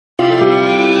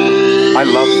I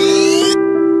love you.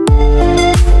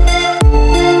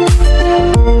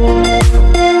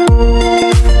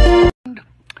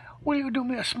 Will you do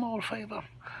me a small favor?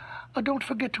 Don't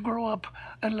forget to grow up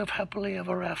and live happily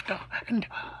ever after, and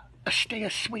stay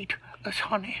as sweet as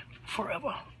honey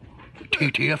forever.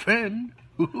 TTFN.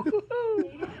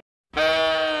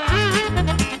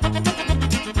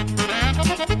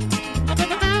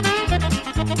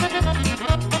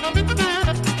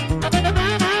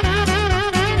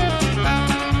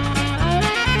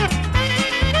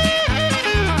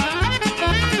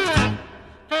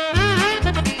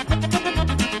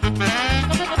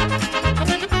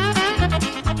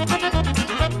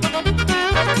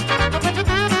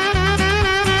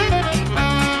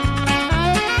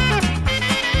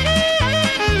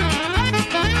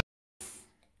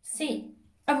 See,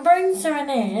 I'm bringing her in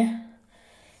here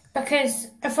because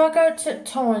if I go to the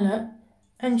toilet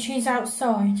and she's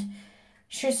outside,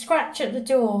 she'll scratch at the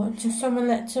door until someone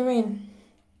lets her in.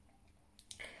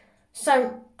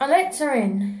 So I let her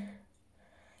in,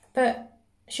 but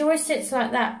she always sits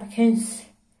like that because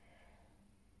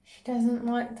she doesn't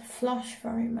like the flush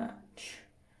very much.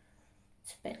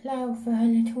 It's a bit loud for her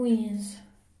little ears.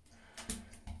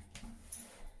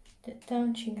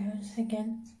 Down she goes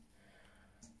again.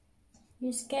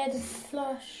 You scared of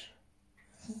flush?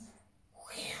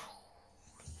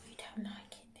 You don't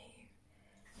like it, do you?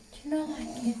 Do you not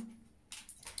like it?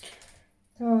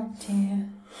 Oh dear.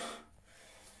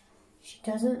 She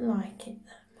doesn't like it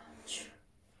that much.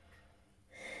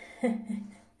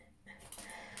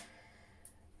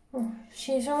 Oh,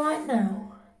 she's alright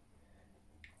now.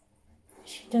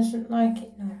 She doesn't like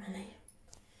it normally.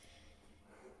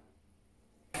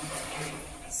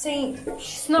 See,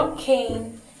 she's not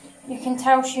keen. You can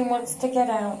tell she wants to get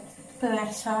out.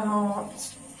 Bless her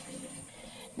heart.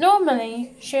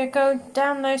 Normally, she'll go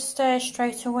down those stairs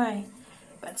straight away.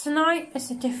 But tonight, it's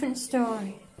a different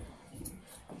story.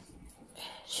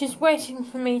 She's waiting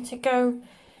for me to go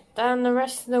down the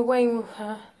rest of the way with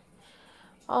her.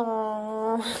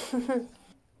 Aww.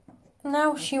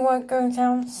 Now she won't go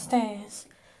downstairs.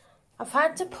 I've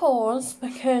had to pause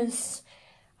because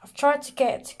I've tried to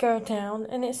get it to go down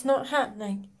and it's not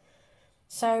happening.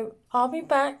 So I'll be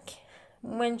back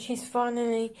when she's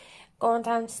finally gone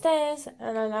downstairs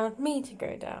and allowed me to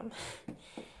go down.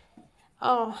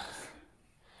 Oh,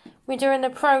 we're doing a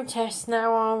protest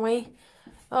now, are we?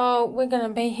 Oh, we're going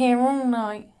to be here all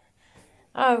night.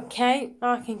 Okay,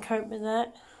 I can cope with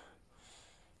that.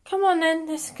 Come on then,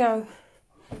 let's go.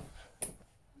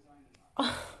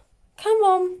 Oh, come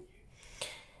on.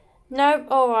 No,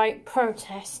 alright,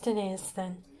 protest it is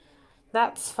then.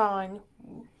 That's fine.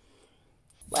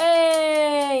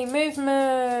 Way,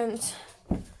 movement.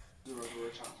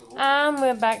 And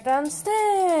we're back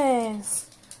downstairs.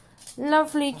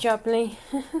 Lovely jubbly.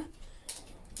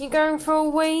 You going for a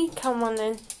wee? Come on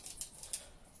then.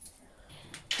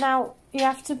 Now, you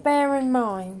have to bear in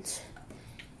mind,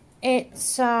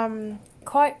 it's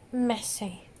quite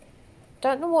messy.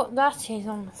 Don't know what that is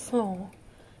on the floor.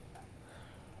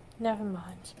 Never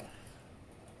mind.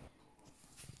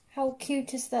 How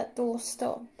cute is that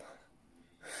doorstop?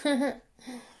 Are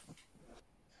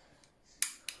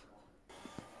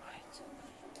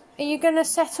you going to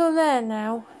settle there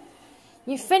now?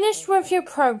 You finished with your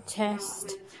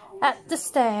protest at the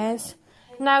stairs.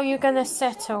 Now you're going to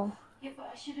settle.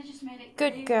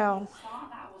 Good girl.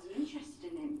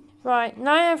 Right,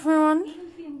 night everyone.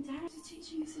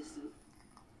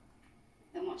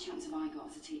 Then what chance have I got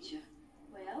as a teacher?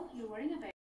 Well, you're worrying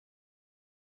about.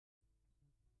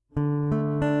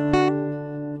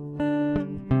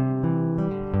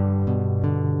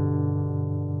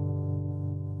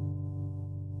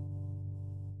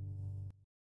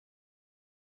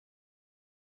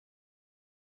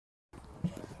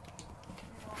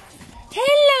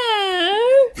 Hello.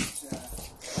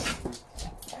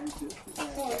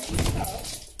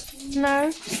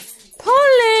 No.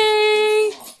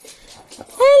 Polly.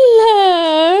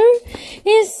 Hello.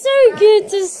 It's so good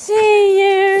to see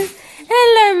you.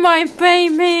 Hello, my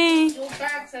baby.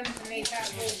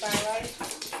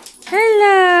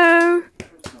 Hello.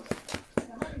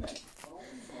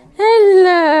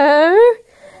 Hello.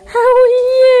 How are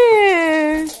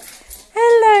you?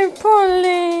 Hello,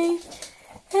 Polly.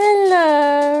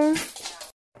 Hello.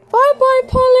 Bye-bye,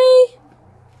 Polly.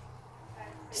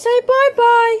 Say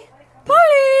bye-bye.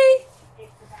 Polly.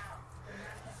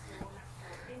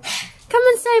 Come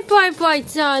and say bye-bye,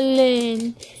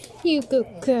 darling. You good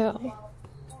girl.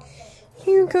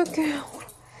 You good girl.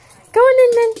 Go on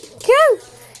in then. Go.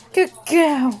 Good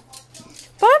girl.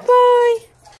 Bye-bye.